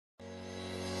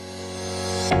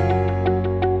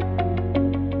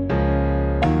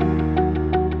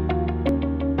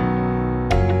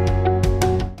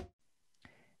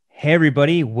Hey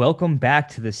everybody, welcome back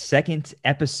to the second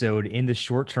episode in the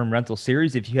short-term rental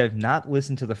series. If you have not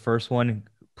listened to the first one,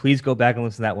 please go back and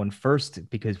listen to that one first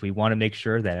because we want to make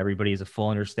sure that everybody has a full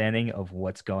understanding of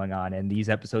what's going on, and these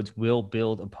episodes will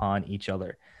build upon each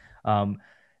other.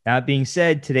 That being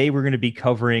said, today we're going to be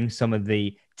covering some of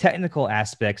the technical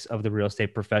aspects of the real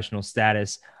estate professional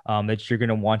status that you're going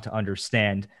to want to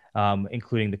understand,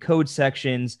 including the code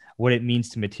sections, what it means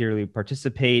to materially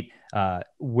participate,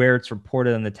 where it's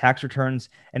reported on the tax returns,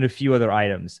 and a few other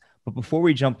items. But before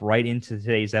we jump right into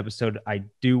today's episode,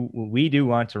 we do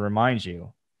want to remind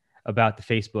you about the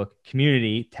Facebook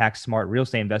community, Tax Smart Real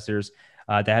Estate Investors,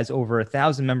 that has over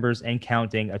 1,000 members and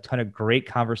counting, a ton of great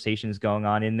conversations going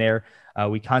on in there.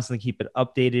 We constantly keep it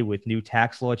updated with new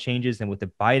tax law changes, and with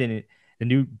the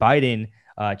new Biden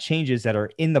changes that are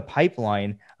in the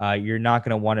pipeline, you're not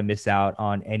going to want to miss out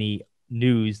on any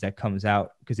news that comes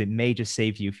out because it may just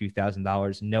save you a few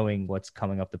 $1,000s knowing what's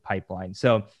coming up the pipeline.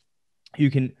 So you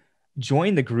can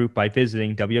join the group by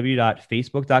visiting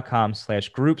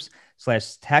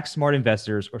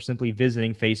www.facebook.com/groups/tax-smart-investors, or simply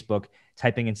visiting Facebook,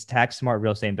 typing in Tax Smart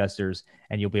Real Estate Investors,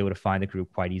 and you'll be able to find the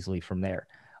group quite easily from there.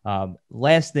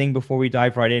 Last thing before we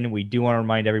dive right in, we do want to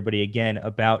remind everybody again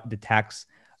about the Tax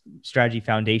Strategy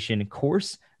Foundation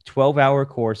course, 12-hour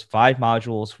course, 5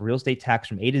 modules, real estate tax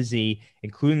from A to Z,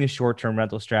 including the short-term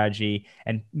rental strategy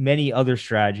and many other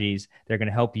strategies that are going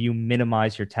to help you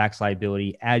minimize your tax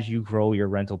liability as you grow your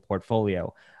rental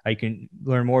portfolio. You can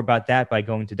learn more about that by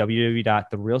going to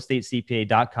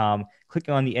www.therealestatecpa.com,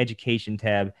 clicking on the education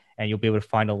tab, and you'll be able to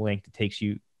find a link that takes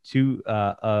you to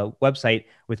a website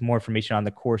with more information on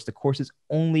the course. The course is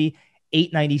only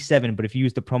 $897, but if you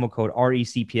use the promo code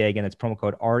RECPA, again, that's promo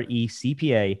code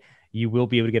RECPA, you will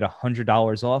be able to get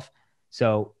 $100 off.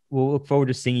 So we'll look forward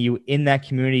to seeing you in that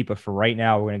community. But for right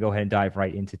now, we're going to go ahead and dive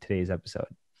right into today's episode.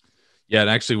 Yeah, and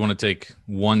I actually want to take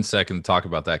 1 second to talk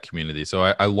about that community. So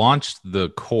I launched the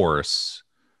course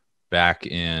back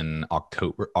in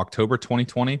October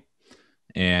 2020,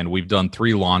 and we've done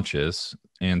 3 launches.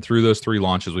 And through those 3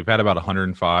 launches, we've had about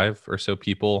 105 or so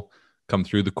people come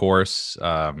through the course.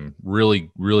 Really,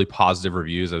 really positive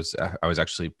reviews. I was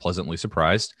actually pleasantly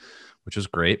surprised, which was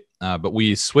great. But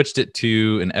we switched it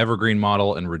to an evergreen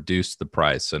model and reduced the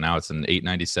price. So now it's an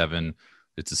 $897.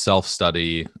 It's a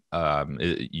self-study.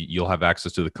 You'll have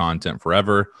access to the content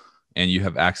forever, and you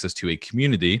have access to a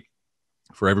community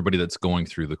for everybody that's going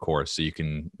through the course. So you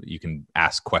can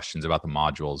ask questions about the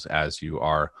modules as you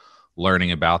are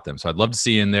learning about them. So I'd love to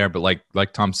see you in there. But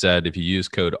like Tom said, if you use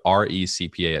code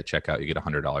RECPA at checkout, you get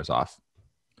 $100 off.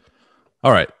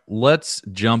 All right, let's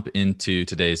jump into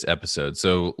today's episode.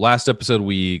 So last episode,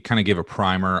 we kind of gave a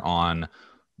primer on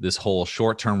this whole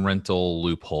short-term rental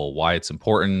loophole, why it's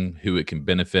important, who it can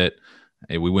benefit.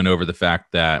 We went over the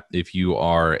fact that if you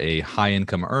are a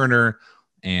high-income earner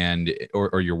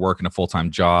or you're working a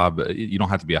full-time job, you don't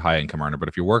have to be a high-income earner, but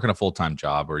if you're working a full-time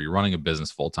job or you're running a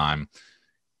business full-time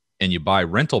and you buy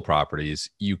rental properties,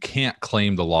 you can't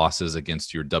claim the losses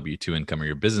against your W-2 income or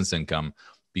your business income,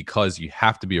 because you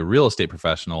have to be a real estate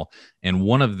professional. And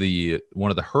one of the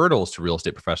hurdles to real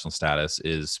estate professional status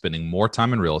is spending more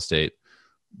time in real estate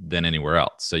than anywhere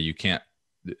else. So you can't,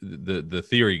 the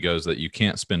theory goes that you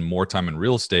can't spend more time in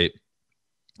real estate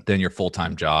than your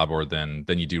full-time job or than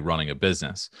you do running a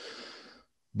business.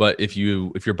 But if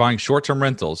you're buying short-term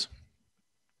rentals,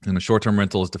 and a short-term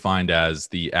rental is defined as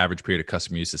the average period of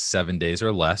customer use is 7 days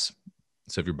or less.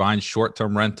 So if you're buying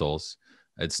short-term rentals,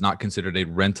 it's not considered a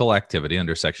rental activity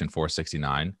under Section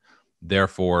 469.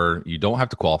 Therefore, you don't have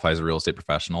to qualify as a real estate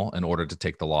professional in order to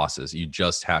take the losses. You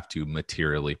just have to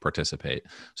materially participate.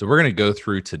 So we're going to go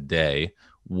through today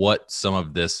what some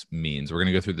of this means. We're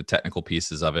going to go through the technical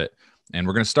pieces of it. And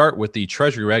we're going to start with the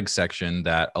Treasury Reg section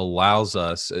that allows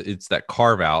us, it's that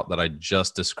carve out that I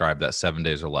just described, that 7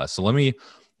 days or less. So let me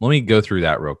go through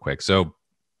that real quick. So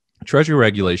Treasury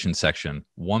Regulation Section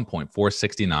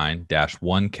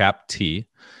 1.469-1 Cap T,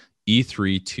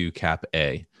 E3 2 Cap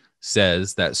A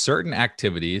says that certain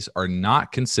activities are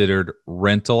not considered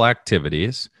rental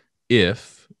activities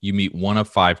if you meet one of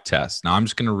 5 tests. Now, I'm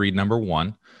just going to read number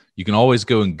 1. You can always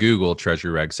go and Google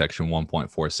Treasury Reg Section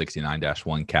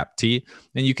 1.469-1 Cap T,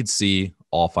 and you can see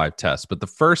all 5 tests. But the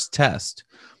first test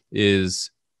is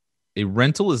a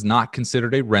rental is not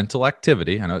considered a rental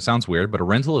activity. I know it sounds weird, but a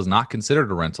rental is not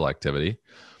considered a rental activity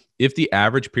if the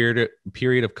average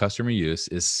period of customer use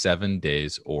is 7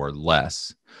 days or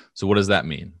less. So what does that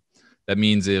mean? That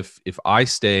means if I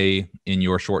stay in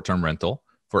your short-term rental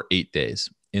for 8 days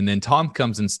And then Tom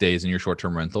comes and stays in your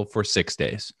short-term rental for 6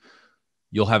 days.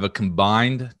 You'll have a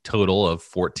combined total of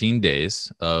 14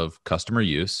 days of customer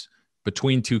use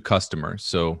between two customers.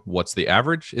 So what's the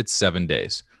average? It's 7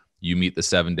 days. You meet the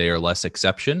 7-day or less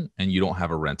exception, and you don't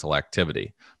have a rental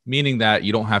activity, meaning that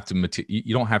you don't have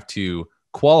to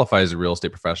qualify as a real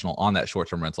estate professional on that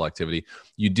short-term rental activity.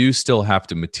 You do still have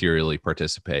to materially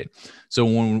participate. So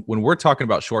when we're talking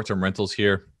about short-term rentals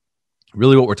here,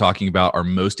 really what we're talking about are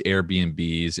most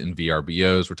Airbnbs and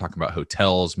VRBOs. We're talking about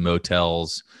hotels,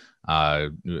 motels.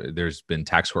 There's been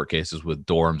tax court cases with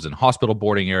dorms and hospital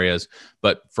boarding areas.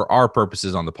 But for our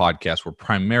purposes on the podcast, we're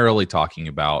primarily talking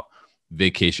about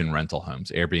vacation rental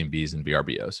homes, Airbnbs and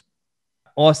VRBOs.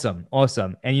 Awesome.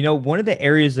 Awesome. And one of the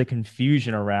areas of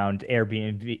confusion around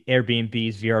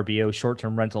Airbnbs, VRBO,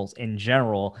 short-term rentals in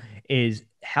general is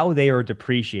how they are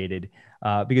depreciated.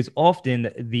 Because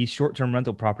often these short-term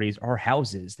rental properties are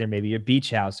houses. There may be a beach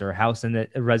house or a house in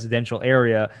a residential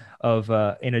area of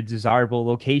in a desirable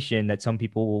location that some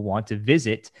people will want to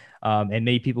visit. And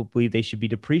many people believe they should be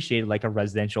depreciated like a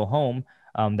residential home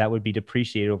that would be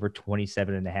depreciated over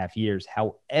 27 and a half years.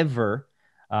 However,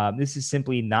 this is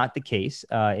simply not the case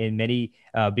in many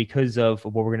because of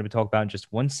what we're going to talk about in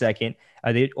just 1 second.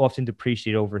 They often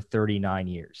depreciate over 39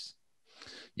 years.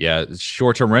 Yeah,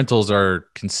 short-term rentals are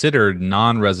considered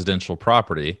non-residential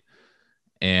property.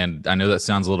 And I know that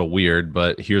sounds a little weird,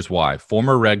 but here's why.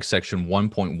 Former Reg Section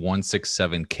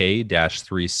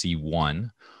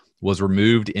 1.167K-3C1 was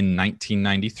removed in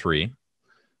 1993,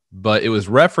 but it was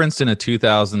referenced in a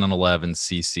 2011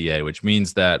 CCA, which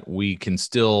means that we can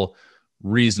still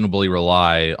reasonably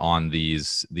rely on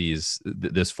this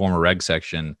former Reg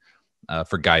section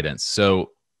for guidance.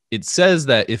 So it says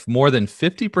that if more than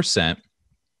 50%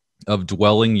 of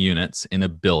dwelling units in a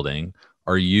building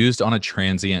are used on a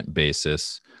transient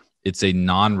basis, it's a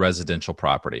non-residential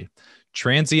property.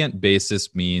 Transient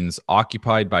basis means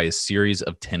occupied by a series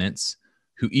of tenants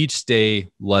who each stay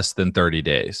less than 30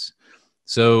 days.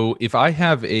 So if I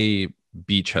have a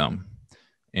beach home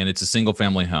and it's a single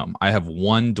family home, I have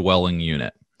one dwelling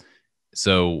unit.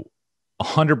 So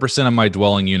 100% of my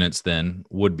dwelling units then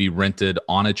would be rented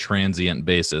on a transient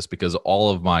basis because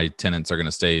all of my tenants are going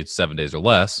to stay 7 days or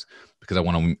less because I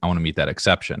want to meet that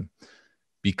exception.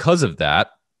 Because of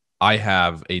that, I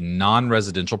have a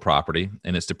non-residential property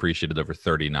and it's depreciated over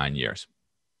 39 years.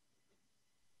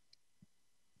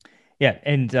 Yeah,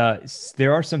 and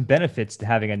there are some benefits to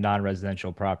having a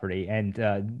non-residential property, and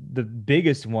the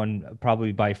biggest one,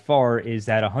 probably by far, is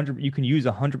that you can use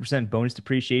 100% bonus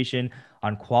depreciation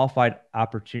on qualified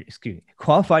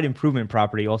improvement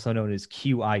property, also known as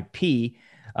QIP.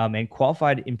 And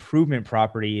qualified improvement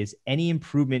property is any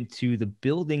improvement to the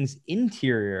building's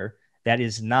interior that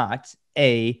is not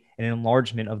an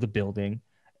enlargement of the building,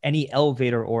 any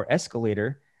elevator or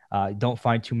escalator. Don't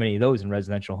find too many of those in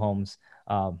residential homes.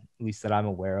 At least that I'm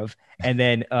aware of, and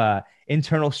then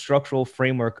internal structural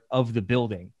framework of the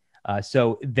building.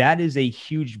 So that is a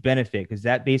huge benefit because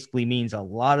that basically means a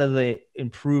lot of the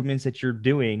improvements that you're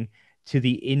doing to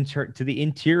the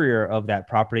interior of that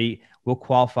property will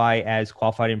qualify as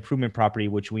qualified improvement property,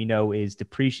 which we know is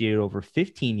depreciated over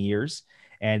 15 years.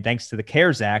 And thanks to the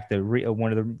CARES Act,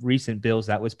 one of the recent bills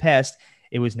that was passed,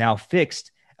 it was now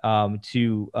fixed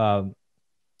to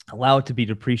allow it to be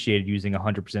depreciated using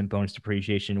 100% bonus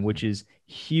depreciation, which is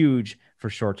huge for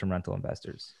short-term rental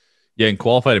investors. Yeah, and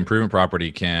qualified improvement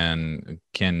property can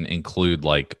include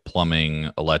like plumbing,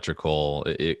 electrical.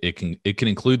 It can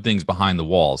include things behind the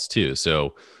walls too.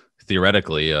 So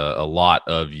theoretically, a lot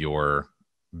of your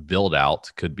build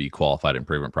out could be qualified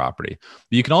improvement property.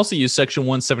 But you can also use Section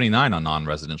 179 on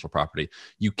non-residential property.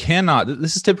 You cannot,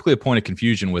 this is typically a point of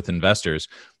confusion with investors.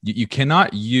 You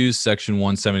cannot use Section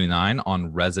 179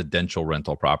 on residential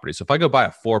rental property. So if I go buy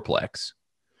a fourplex,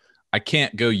 I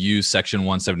can't go use Section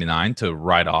 179 to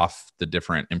write off the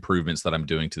different improvements that I'm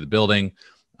doing to the building.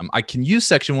 I can use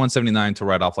Section 179 to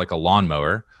write off like a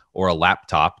lawnmower or a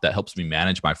laptop that helps me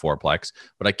manage my fourplex,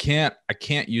 but I can't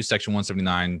use Section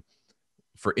 179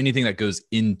 for anything that goes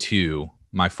into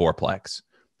my fourplex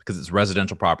because it's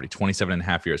residential property, 27 and a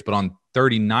half years. But on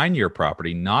 39-year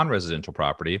property, non-residential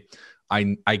property,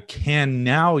 I can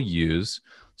now use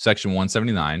Section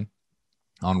 179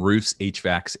 on roofs,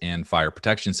 HVACs, and fire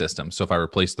protection systems. So if I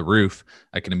replace the roof,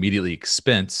 I can immediately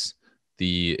expense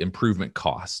the improvement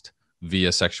cost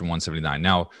via Section 179.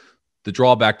 Now, the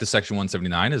drawback to Section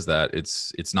 179 is that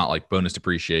it's not like bonus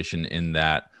depreciation in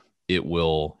that it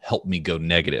will help me go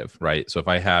negative, right? So if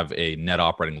I have a net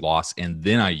operating loss and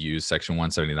then I use Section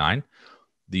 179,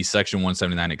 the Section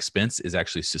 179 expense is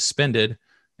actually suspended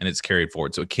and it's carried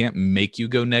forward. So it can't make you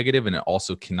go negative and it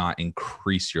also cannot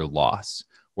increase your loss.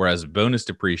 whereas bonus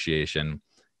depreciation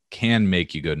can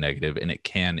make you go negative and it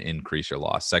can increase your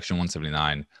loss. Section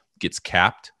 179 gets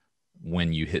capped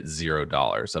when you hit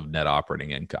 $0 of net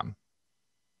operating income.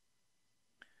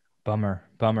 Bummer,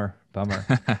 bummer, bummer.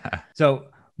 So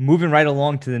moving right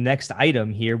along to the next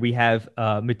item here, we have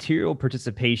material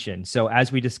participation. So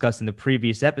as we discussed in the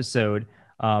previous episode,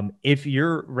 if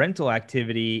your rental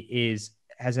activity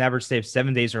has an average stay of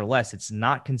 7 days or less, it's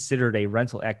not considered a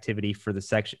rental activity for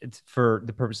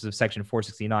the purposes of Section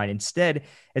 469. Instead,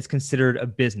 it's considered a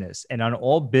business. And on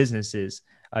all businesses,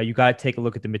 you got to take a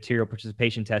look at the material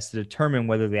participation test to determine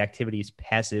whether the activity is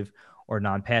passive or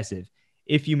non-passive.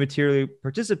 If you materially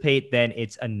participate, then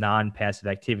it's a non-passive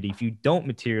activity. If you don't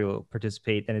materially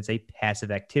participate, then it's a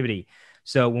passive activity.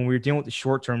 So when we're dealing with the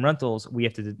short-term rentals, we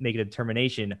have to make a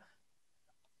determination: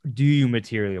 do you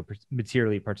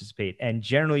materially participate? And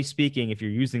generally speaking, if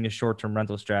you're using the short-term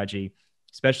rental strategy,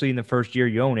 especially in the first year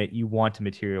you own it, you want to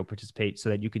materially participate so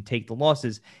that you can take the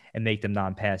losses and make them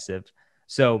non-passive.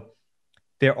 So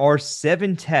there are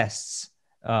 7 tests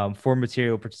for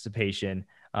material participation.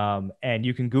 And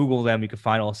you can Google them. You can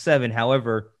find all 7.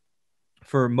 However,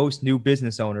 for most new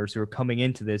business owners who are coming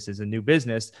into this as a new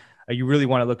business, you really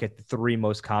want to look at the 3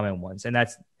 most common ones. And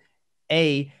that's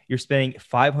A, you're spending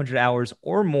 500 hours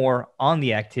or more on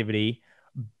the activity,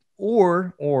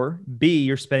 or B,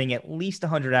 you're spending at least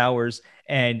 100 hours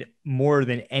and more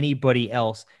than anybody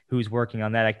else who's working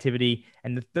on that activity.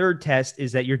 And the third test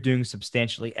is that you're doing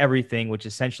substantially everything, which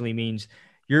essentially means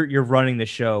you're running the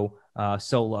show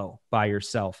solo by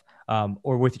yourself,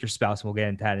 or with your spouse. We'll get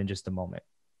into that in just a moment.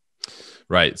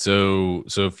 Right. So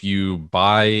if you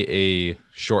buy a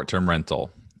short-term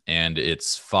rental and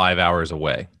it's 5 hours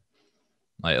away,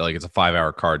 like it's a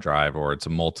 5-hour car drive or it's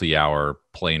a multi-hour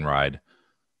plane ride,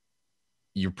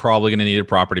 you're probably going to need a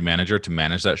property manager to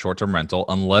manage that short-term rental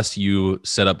unless you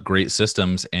set up great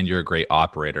systems and you're a great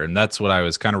operator. And that's what I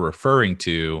was kind of referring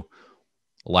to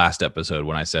last episode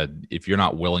when I said, if you're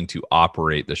not willing to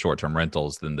operate the short-term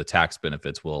rentals, then the tax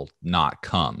benefits will not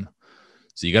come.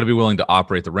 So you got to be willing to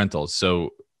operate the rentals. So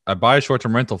I buy a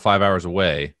short-term rental 5 hours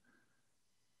away.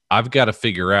 I've got to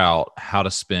figure out how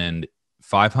to spend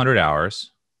 500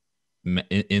 hours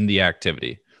in the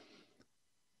activity.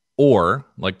 Or,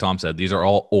 like Tom said, these are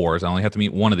all ors. I only have to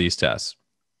meet one of these tests.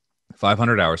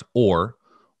 500 hours or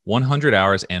 100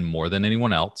 hours and more than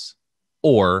anyone else,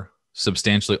 or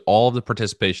substantially all of the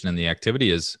participation in the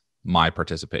activity is my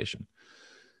participation.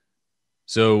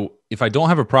 So if I don't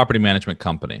have a property management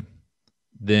company,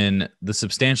 then the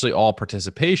substantially all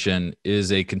participation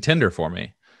is a contender for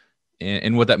me.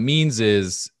 And what that means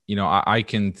is, I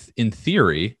can, in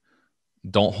theory,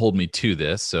 don't hold me to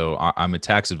this. So I'm a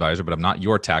tax advisor, but I'm not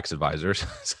your tax advisor.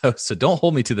 So don't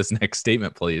hold me to this next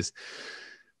statement, please.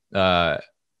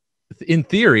 In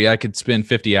theory, I could spend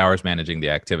 50 hours managing the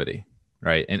activity,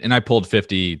 right? And I pulled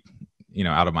 50,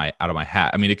 out of my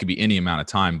hat. I mean, it could be any amount of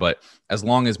time, but as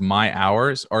long as my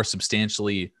hours are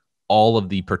substantially all of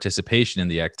the participation in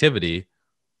the activity,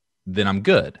 then I'm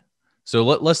good. So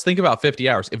let's think about 50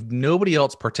 hours. If nobody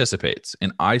else participates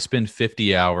and I spend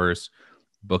 50 hours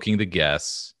booking the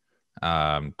guests,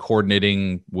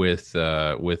 coordinating with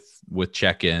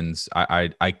check-ins.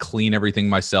 I clean everything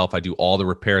myself. I do all the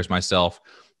repairs myself.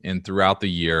 And throughout the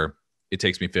year, it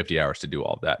takes me 50 hours to do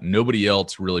all of that. Nobody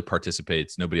else really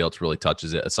participates. Nobody else really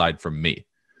touches it aside from me.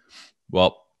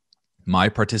 Well, my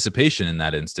participation in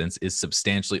that instance is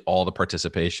substantially all the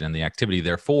participation in the activity.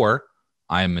 Therefore,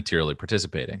 I am materially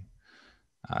participating.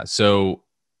 So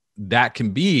that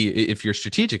can be, if you're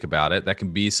strategic about it, that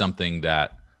can be something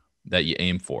that you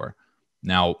aim for.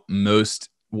 Now,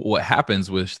 what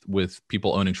happens with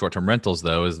people owning short-term rentals,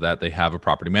 though, is that they have a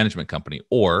property management company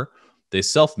or they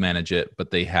self-manage it,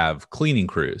 but they have cleaning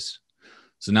crews.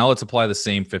 So now let's apply the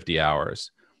same 50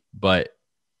 hours, but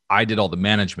I did all the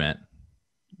management.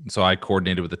 So I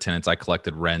coordinated with the tenants. I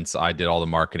collected rents. I did all the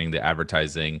marketing, the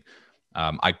advertising.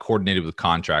 I coordinated with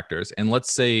contractors. And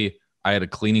let's say I had a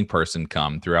cleaning person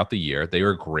come throughout the year. They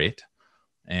were great.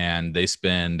 And they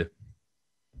spend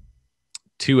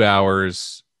 2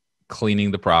 hours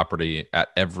cleaning the property at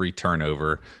every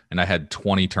turnover. And I had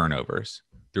 20 turnovers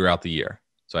throughout the year.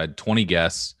 So I had 20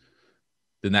 guests.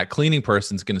 Then that cleaning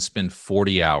person's going to spend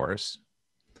 40 hours.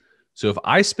 So if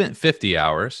I spent 50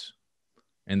 hours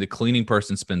and the cleaning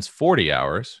person spends 40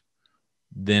 hours,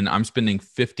 then I'm spending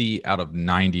 50 out of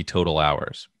 90 total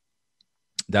hours.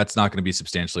 That's not going to be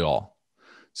substantially all.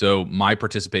 So my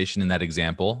participation in that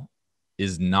example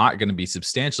is not going to be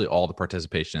substantially all the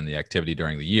participation in the activity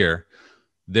during the year.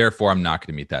 Therefore, I'm not going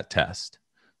to meet that test.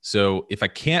 So if I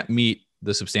can't meet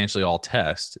the substantially all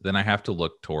test, then I have to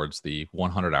look towards the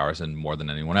 100 hours and more than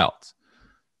anyone else.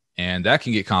 And that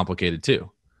can get complicated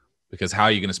too, because how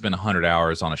are you going to spend 100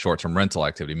 hours on a short-term rental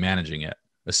activity managing it,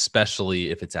 especially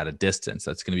if it's at a distance?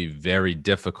 That's going to be very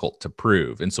difficult to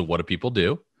prove. And so what do people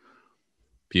do?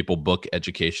 People book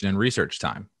education and research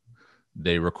time.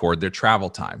 They record their travel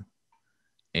time.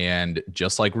 And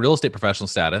just like real estate professional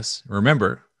status,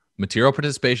 remember, material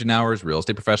participation hours, real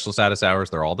estate professional status hours,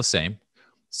 they're all the same.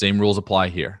 Same rules apply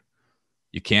here.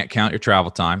 You can't count your travel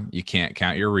time. You can't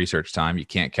count your research time. You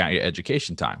can't count your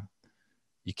education time.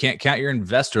 You can't count your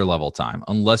investor level time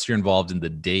unless you're involved in the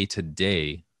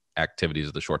day-to-day activities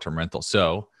of the short-term rental.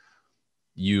 So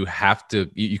you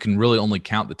can really only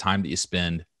count the time that you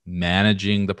spend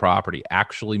managing the property,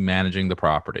 actually managing the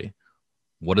property.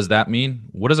 What does that mean?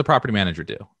 What does a property manager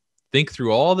do? Think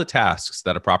through all the tasks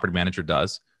that a property manager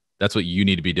does. That's what you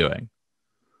need to be doing.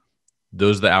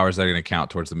 Those are the hours that are going to count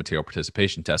towards the material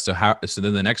participation test. So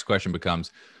then the next question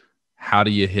becomes, how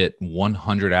do you hit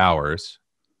 100 hours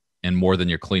and more than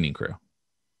your cleaning crew?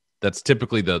 That's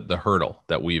typically the hurdle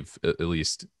that we've at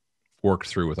least worked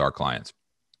through with our clients.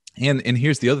 And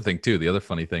here's the other thing too. The other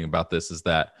funny thing about this is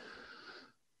that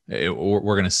we're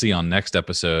going to see on next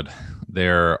episode,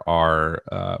 there are,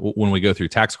 when we go through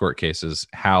tax court cases,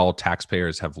 how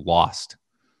taxpayers have lost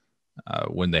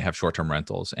when they have short-term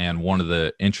rentals. And one of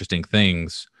the interesting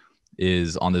things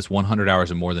is on this 100 hours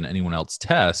and more than anyone else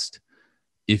test,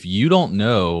 if you don't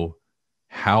know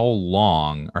how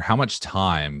long or how much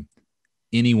time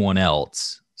anyone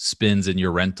else spends in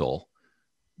your rental,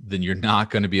 then you're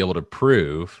not going to be able to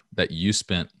prove that you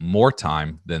spent more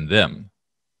time than them.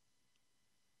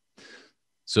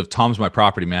 So if Tom's my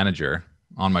property manager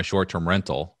on my short-term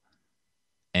rental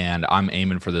and I'm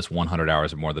aiming for this 100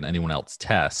 hours or more than anyone else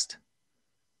test,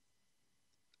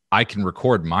 I can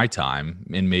record my time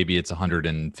and maybe it's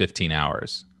 115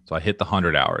 hours. So I hit the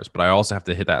 100 hours, but I also have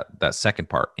to hit that second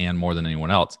part and more than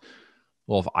anyone else.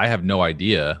 Well, if I have no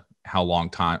idea how long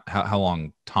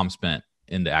Tom spent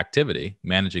in the activity,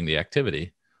 managing the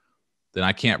activity, then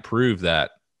I can't prove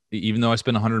that. Even though I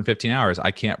spent 115 hours,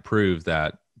 I can't prove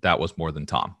that that was more than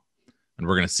Tom. And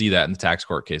we're going to see that in the tax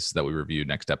court cases that we review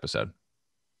next episode.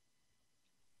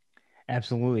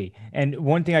 Absolutely. And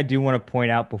one thing I do want to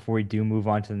point out before we do move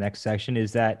on to the next section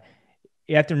is that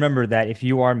you have to remember that if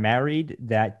you are married,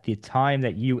 that the time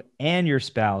that you and your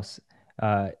spouse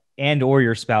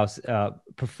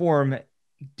perform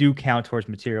do count towards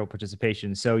material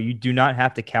participation. So you do not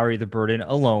have to carry the burden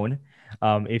alone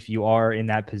if you are in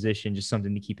that position. Just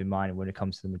something to keep in mind when it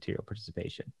comes to the material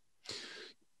participation.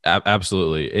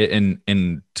 Absolutely.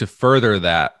 And to further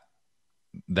that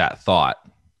thought,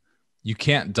 you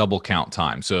can't double count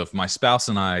time. So if my spouse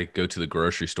and I go to the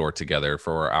grocery store together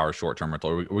for our short-term rental,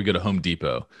 or we go to Home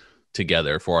Depot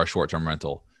together for our short-term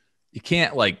rental, you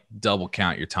can't like double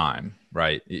count your time,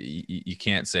 right? You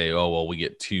can't say, oh, well, we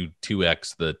get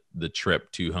 2x the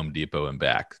trip to Home Depot and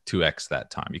back, 2x that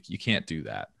time. You can't do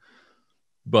that.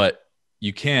 But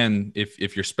you can,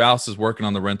 if your spouse is working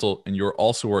on the rental and you're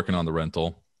also working on the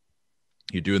rental,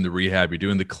 you're doing the rehab, you're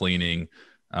doing the cleaning,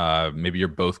 maybe you're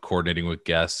both coordinating with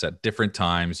guests at different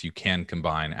times, you can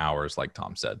combine hours like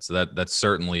Tom said. So that's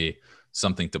certainly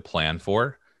something to plan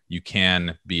for. You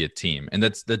can be a team. And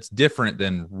that's different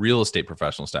than real estate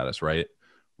professional status, right?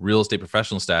 Real estate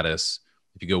professional status,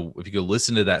 if you go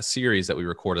listen to that series that we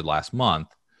recorded last month,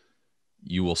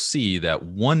 you will see that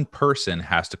one person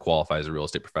has to qualify as a real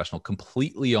estate professional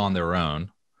completely on their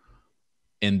own.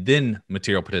 And then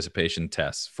material participation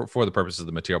tests. For the purposes of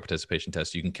the material participation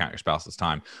test, you can count your spouse's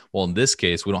time. Well, in this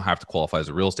case, we don't have to qualify as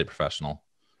a real estate professional.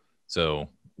 So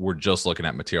we're just looking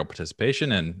at material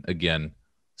participation. And again,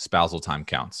 spousal time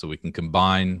counts. So we can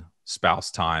combine spouse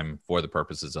time for the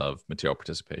purposes of material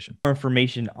participation. For more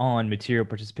information on material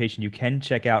participation, you can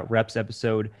check out Reps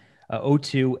episode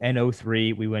 02 and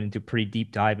 03. We went into a pretty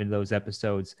deep dive into those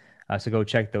episodes. So go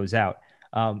check those out.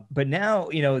 But now,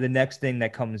 the next thing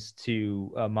that comes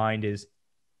to mind is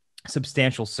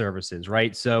substantial services,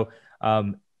 right? So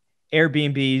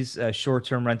Airbnbs,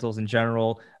 short-term rentals in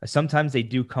general, sometimes they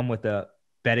do come with a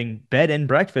bed and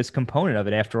breakfast component of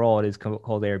it. After all, it is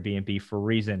called Airbnb for a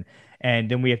reason. And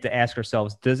then we have to ask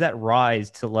ourselves, does that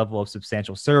rise to the level of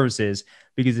substantial services?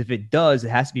 Because if it does, it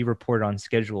has to be reported on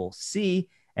Schedule C,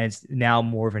 and it's now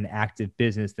more of an active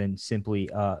business than simply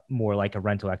more like a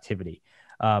rental activity.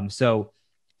 So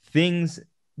things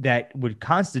that would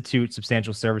constitute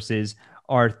substantial services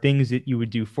are things that you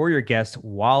would do for your guests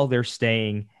while they're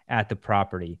staying at the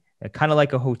property, kind of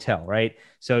like a hotel, right?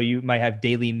 So you might have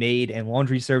daily maid and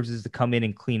laundry services to come in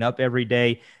and clean up every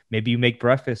day. Maybe you make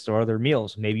breakfast or other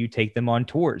meals. Maybe you take them on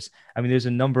tours. I mean, there's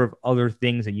a number of other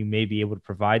things that you may be able to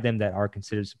provide them that are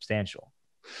considered substantial.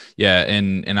 Yeah,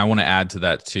 and I want to add to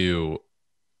that too.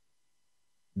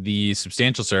 The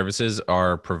substantial services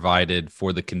are provided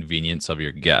for the convenience of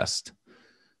your guest.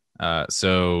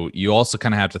 So you also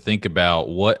kind of have to think about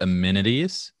what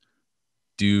amenities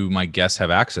do my guests have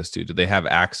access to? Do they have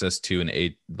access to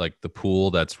like the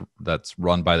pool that's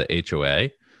run by the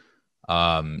HOA?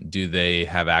 Do they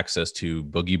have access to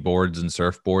boogie boards and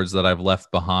surfboards that I've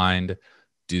left behind?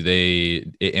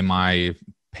 Am I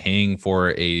paying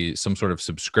for some sort of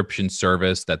subscription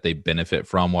service that they benefit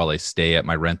from while they stay at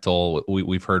my rental?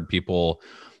 We've heard people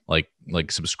like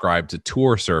subscribe to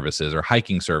tour services or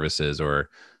hiking services or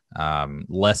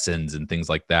lessons and things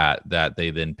like that they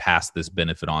then pass this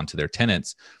benefit on to their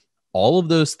tenants. All of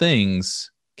those things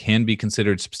can be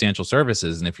considered substantial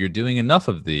services, and if you're doing enough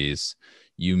of these,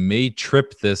 you may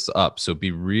trip this up. So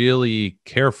be really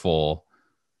careful.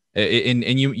 And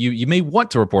you may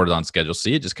want to report it on Schedule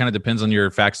C. It just kind of depends on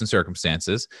your facts and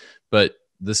circumstances. But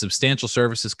the substantial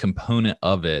services component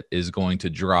of it is going to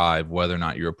drive whether or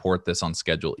not you report this on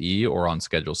Schedule E or on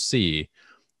Schedule C.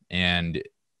 And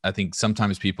I think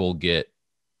sometimes people get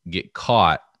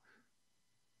caught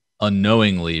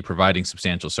unknowingly providing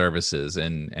substantial services,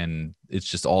 and it's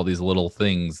just all these little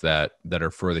things that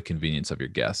are for the convenience of your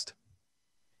guest.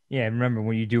 Yeah, and remember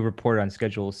when you do report on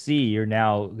Schedule C, you're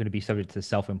now going to be subject to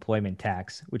self-employment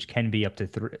tax, which can be up to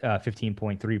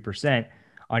 15.3%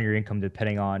 on your income,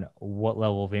 depending on what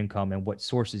level of income and what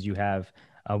sources you have,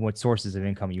 what sources of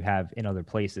income you have in other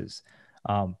places.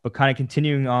 But kind of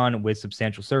continuing on with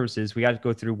substantial services, we got to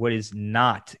go through what is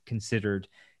not considered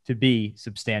to be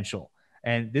substantial.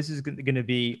 And this is going to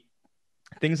be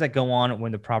things that go on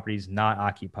when the property is not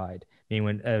occupied, meaning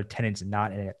when a tenant's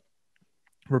not in it.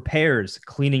 Repairs,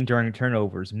 cleaning during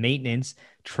turnovers, maintenance,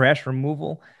 trash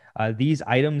removal. These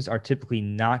items are typically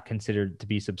not considered to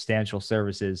be substantial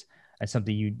services as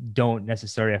something you don't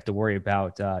necessarily have to worry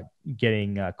about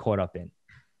getting caught up in.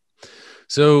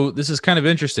 So this is kind of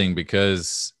interesting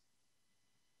because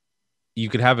you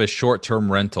could have a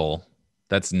short-term rental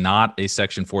that's not a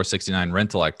Section 469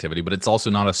 rental activity, but it's also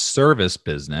not a service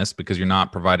business because you're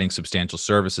not providing substantial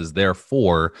services.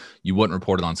 Therefore, you wouldn't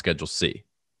report it on Schedule C.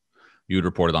 You would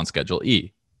report it on Schedule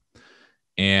E.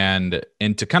 And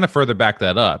to kind of further back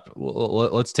that up,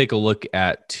 let's take a look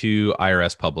at two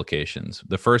IRS publications.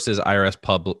 The first is IRS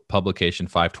Publication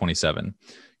 527.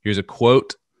 Here's a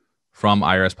quote from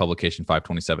IRS Publication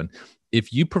 527.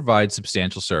 If you provide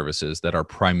substantial services that are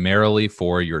primarily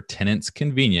for your tenant's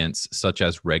convenience, such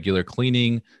as regular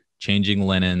cleaning, changing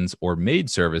linens, or maid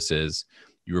services,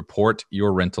 you report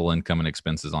your rental income and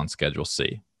expenses on Schedule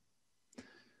C.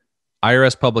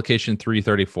 IRS Publication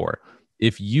 334.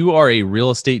 If you are a real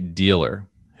estate dealer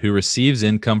who receives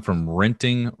income from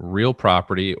renting real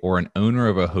property or an owner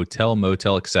of a hotel,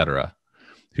 motel, etc.,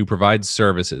 who provides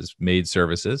services, maid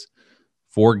services,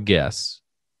 for guests,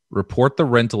 report the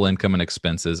rental income and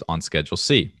expenses on Schedule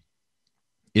C.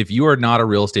 If you are not a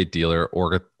real estate dealer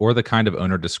or the kind of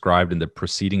owner described in the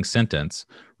preceding sentence,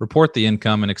 report the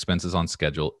income and expenses on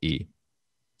Schedule E.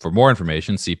 For more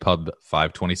information, see Pub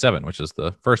 527, which is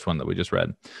the first one that we just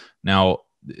read. Now,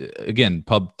 again,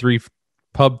 Pub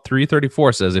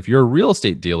 334 says if you're a real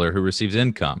estate dealer who receives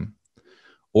income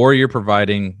or you're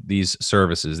providing these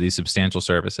services, these substantial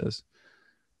services.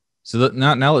 So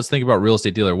now let's think about real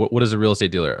estate dealer. What is a real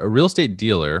estate dealer? A real estate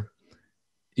dealer,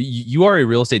 you are a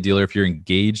real estate dealer if you're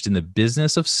engaged in the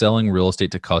business of selling real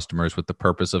estate to customers with the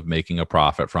purpose of making a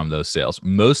profit from those sales.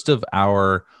 Most of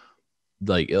our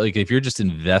like if you're just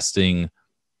investing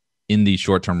in these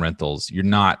short-term rentals, you're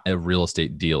not a real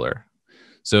estate dealer.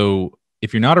 So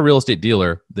if you're not a real estate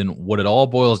dealer, then what it all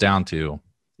boils down to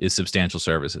is substantial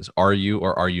services. Are you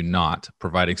or are you not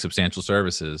providing substantial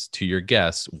services to your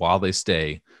guests while they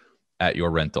stay at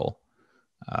your rental?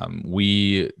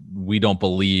 We don't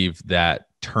believe that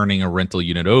turning a rental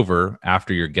unit over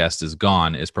after your guest is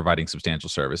gone is providing substantial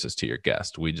services to your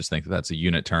guest. We just think that that's a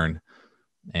unit turn,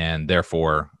 and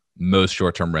therefore most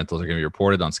short-term rentals are going to be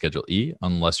reported on Schedule E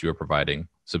unless you are providing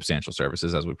substantial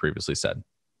services, as we previously said.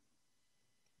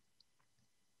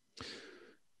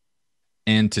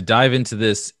 And to dive into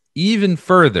this even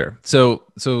further, so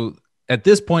at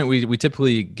this point, we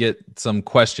typically get some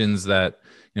questions that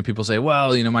people say, well,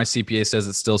 my CPA says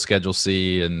it's still Schedule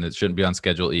C and it shouldn't be on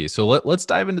Schedule E. So let's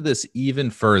dive into this even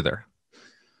further.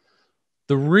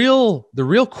 The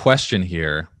real question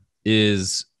here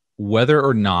is whether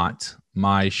or not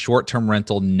my short-term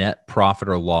rental net profit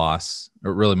or loss,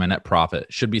 or really my net profit,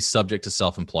 should be subject to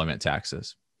self-employment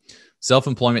taxes.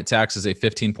 Self-employment tax is a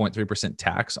 15.3%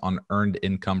 tax on earned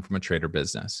income from a trade or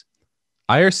business.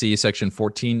 IRC section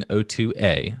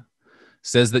 1402A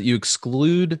says that you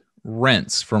exclude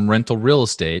rents from rental real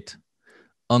estate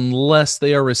unless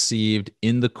they are received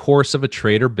in the course of a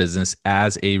trade or business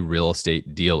as a real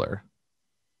estate dealer.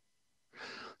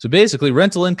 So basically,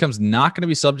 rental income is not going to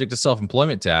be subject to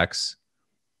self-employment tax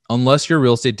unless you're a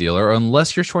real estate dealer or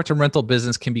unless your short-term rental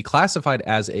business can be classified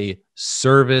as a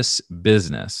service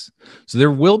business. So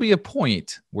there will be a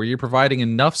point where you're providing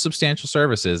enough substantial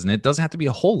services, and it doesn't have to be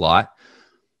a whole lot,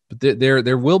 but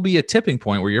there will be a tipping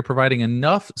point where you're providing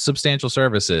enough substantial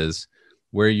services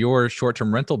where your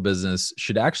short-term rental business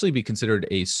should actually be considered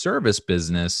a service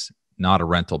business, not a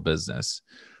rental business.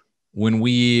 When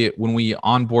we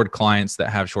onboard clients that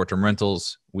have short-term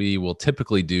rentals, we will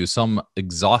typically do some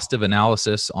exhaustive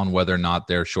analysis on whether or not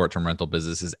their short-term rental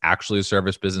business is actually a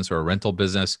service business or a rental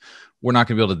business. We're not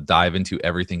going to be able to dive into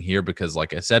everything here because,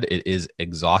 like I said, it is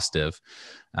exhaustive.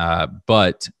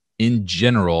 But in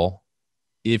general,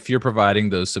 if you're providing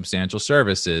those substantial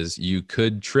services, you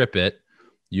could trip it.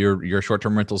 Your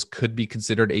short-term rentals could be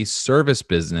considered a service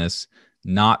business,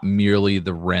 not merely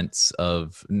the rents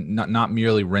of not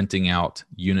merely renting out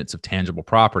units of tangible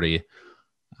property.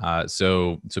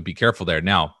 So be careful there.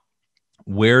 Now,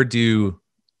 where do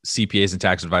CPAs and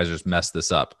tax advisors mess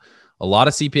this up? A lot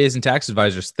of CPAs and tax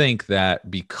advisors think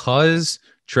that because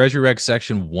Treasury Reg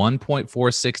Section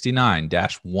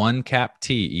 1.469-1 Cap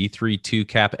T E32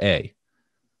 Cap A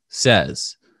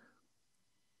says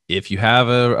if you have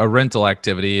a rental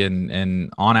activity and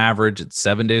on average it's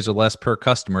 7 days or less per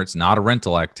customer, it's not a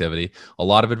rental activity. A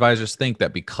lot of advisors think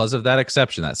that because of that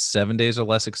exception, that 7 days or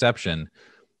less exception,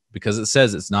 because it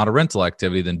says it's not a rental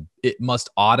activity, then it must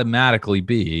automatically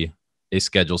be a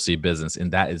Schedule C business.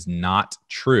 And that is not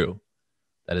true.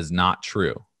 That is not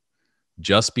true.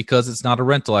 Just because it's not a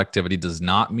rental activity does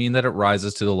not mean that it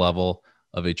rises to the level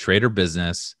of a trade or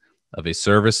business, of a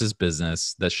services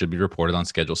business that should be reported on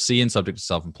Schedule C and subject to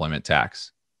self-employment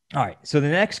tax. All right. So the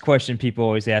next question people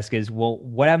always ask is, well,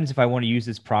 what happens if I want to use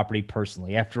this property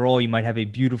personally? After all, you might have a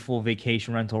beautiful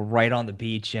vacation rental right on the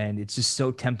beach, and it's just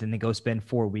so tempting to go spend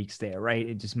 4 weeks there, right?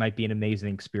 It just might be an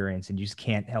amazing experience, and you just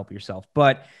can't help yourself.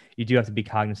 But you do have to be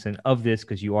cognizant of this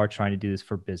because you are trying to do this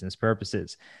for business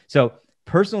purposes. So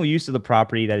personal use of the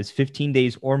property that is 15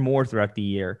 days or more throughout the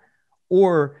year,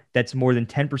 or that's more than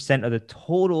 10% of the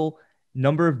total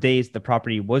number of days the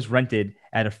property was rented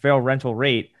at a fair rental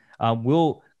rate,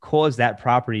 will cause that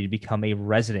property to become a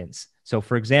residence. So,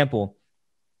 for example,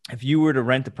 if you were to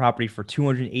rent the property for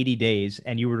 280 days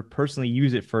and you were to personally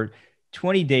use it for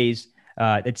 20 days,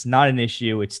 it's not an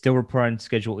issue. It's still reported on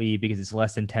Schedule E because it's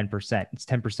less than 10%. It's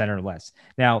 10% or less.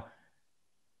 Now,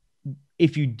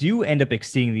 if you do end up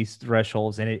exceeding these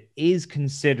thresholds and it is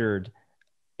considered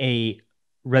a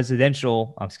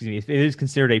residential, if it is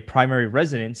considered a primary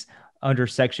residence under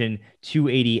Section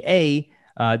 280A,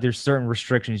 there's certain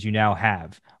restrictions you now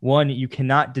have. One, you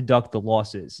cannot deduct the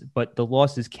losses, but the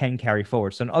losses can carry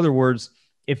forward. So in other words,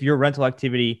 if your rental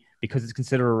activity, because it's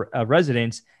considered a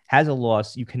residence, has a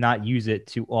loss, you cannot use it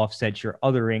to offset your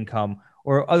other income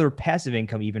or other passive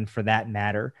income, even for that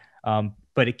matter.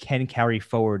 But it can carry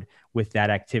forward with that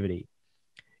activity.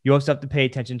 You also have to pay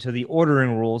attention to the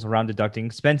ordering rules around deducting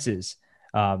expenses.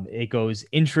 It goes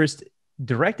interest,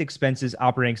 direct expenses,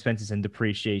 operating expenses, and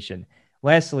depreciation.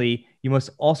 Lastly, you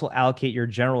must also allocate your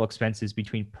general expenses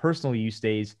between personal use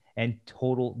days and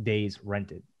total days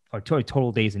rented, or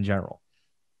total days in general.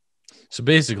 So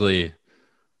basically,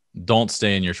 don't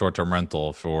stay in your short-term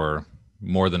rental for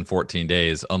more than 14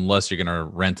 days unless you're going to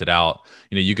rent it out.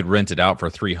 You could rent it out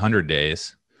for 300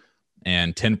 days,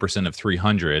 and 10% of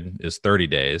 300 is 30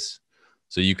 days.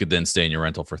 So you could then stay in your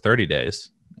rental for 30 days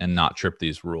and not trip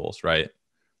these rules, right?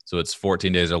 So it's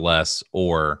 14 days or less,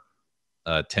 or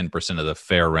 10% of the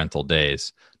fair rental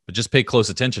days. But just pay close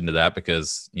attention to that,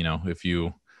 because if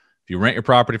you rent your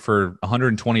property for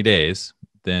 120 days,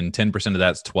 then 10% of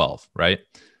that's 12, right?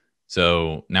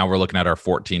 So now we're looking at our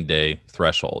 14-day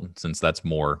threshold, since that's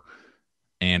more.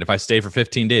 And if I stay for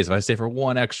 15 days, if I stay for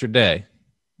one extra day,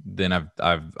 then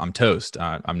I'm toast.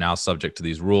 I'm now subject to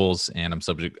these rules, and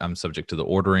I'm subject to the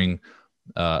ordering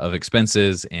of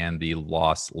expenses and the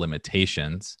loss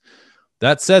limitations.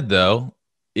 That said, though,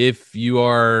 if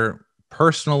you're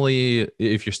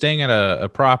staying at a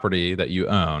property that you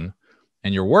own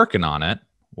and you're working on it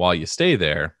while you stay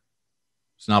there,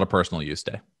 it's not a personal use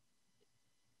day.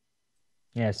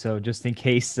 Yeah, so just in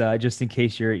case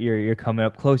you're coming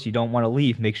up close, you don't want to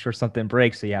leave. Make sure something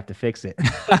breaks, so you have to fix it.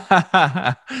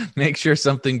 Make sure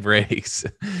something breaks.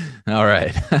 All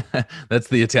right, that's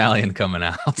the Italian coming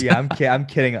out. Yeah, I'm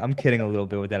kidding. I'm kidding a little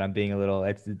bit with that. I'm being a little.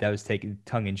 That was taking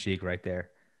tongue in cheek right there.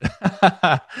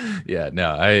 Yeah,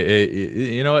 no,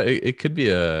 it could be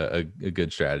a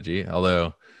good strategy.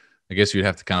 Although, I guess you'd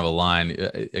have to kind of align.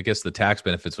 I guess the tax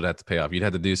benefits would have to pay off. You'd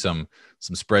have to do some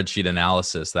spreadsheet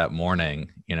analysis that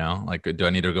morning. Like, do I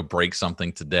need to go break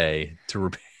something today to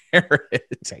repair it?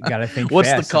 Gotta think What's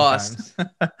the fast cost?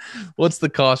 sometimes. What's the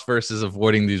cost versus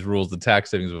avoiding these rules? The tax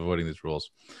savings of avoiding these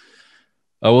rules.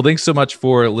 Well, thanks so much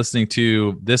for listening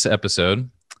to this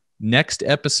episode. Next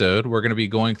episode, we're going to be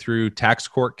going through tax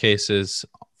court cases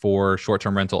for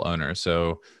short-term rental owners.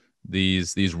 So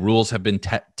these rules have been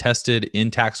tested in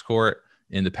tax court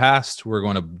in the past. We're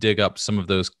going to dig up some of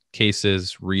those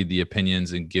cases, read the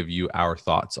opinions, and give you our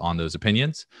thoughts on those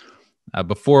opinions.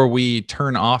 Before we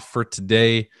turn off for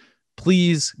today,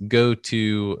 please go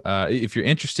to, if you're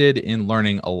interested in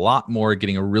learning a lot more,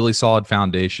 getting a really solid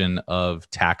foundation of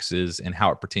taxes and how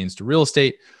it pertains to real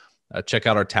estate, check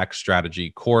out our tax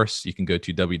strategy course. You can go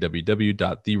to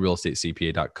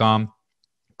www.therealestatecpa.com.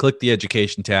 Click the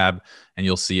education tab, and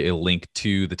you'll see a link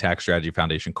to the Tax Strategy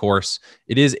Foundation course.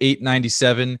 It is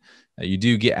 $897. You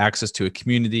do get access to a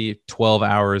community, 12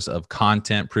 hours of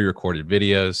content, pre-recorded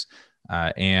videos,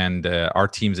 and our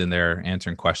team's in there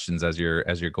answering questions as you're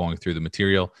going through the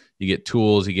material. You get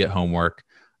tools, you get homework,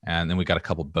 and then we got a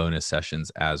couple bonus sessions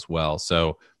as well.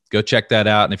 So go check that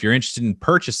out. And if you're interested in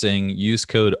purchasing, use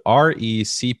code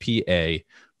RECPA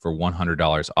for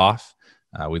 $100 off.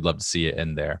 We'd love to see you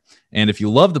in there. And if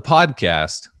you love the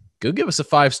podcast, go give us a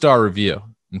 5-star review.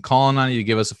 I'm calling on you to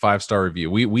give us a 5-star review.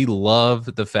 We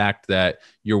love the fact that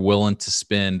you're willing to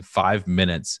spend 5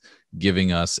 minutes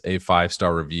giving us a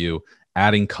 5-star review,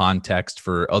 adding context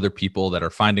for other people that are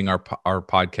finding our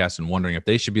podcast and wondering if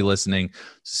they should be listening.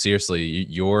 Seriously,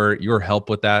 your help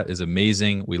with that is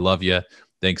amazing. We love you.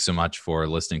 Thanks so much for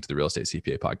listening to the Real Estate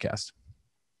CPA podcast.